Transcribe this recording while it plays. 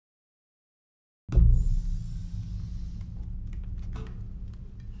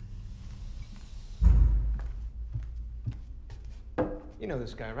You know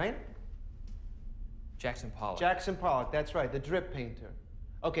this guy, right? Jackson Pollock. Jackson Pollock, that's right, the drip painter.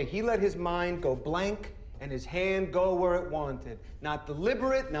 Okay, he let his mind go blank and his hand go where it wanted. Not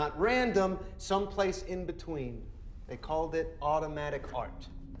deliberate, not random, someplace in between. They called it automatic art.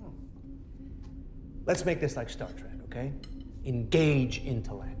 Let's make this like Star Trek, okay? Engage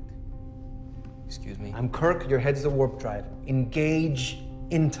intellect. Excuse me? I'm Kirk, your head's the warp drive. Engage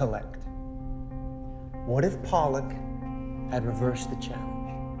intellect. What if Pollock had reversed the challenge?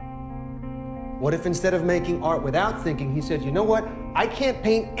 What if instead of making art without thinking, he said, you know what? I can't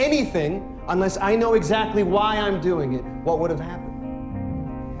paint anything unless I know exactly why I'm doing it. What would have happened?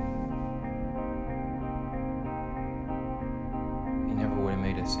 He never would have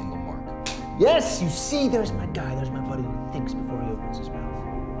made a single mark. Yes, you see, there's my guy, there's my buddy who thinks before he opens his mouth.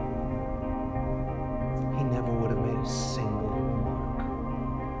 He never would have made a single mark.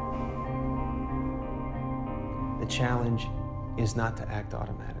 The challenge is not to act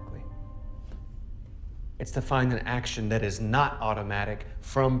automatically. It's to find an action that is not automatic,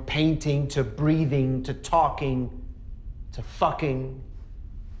 from painting to breathing to talking to fucking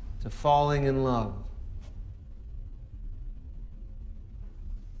to falling in love.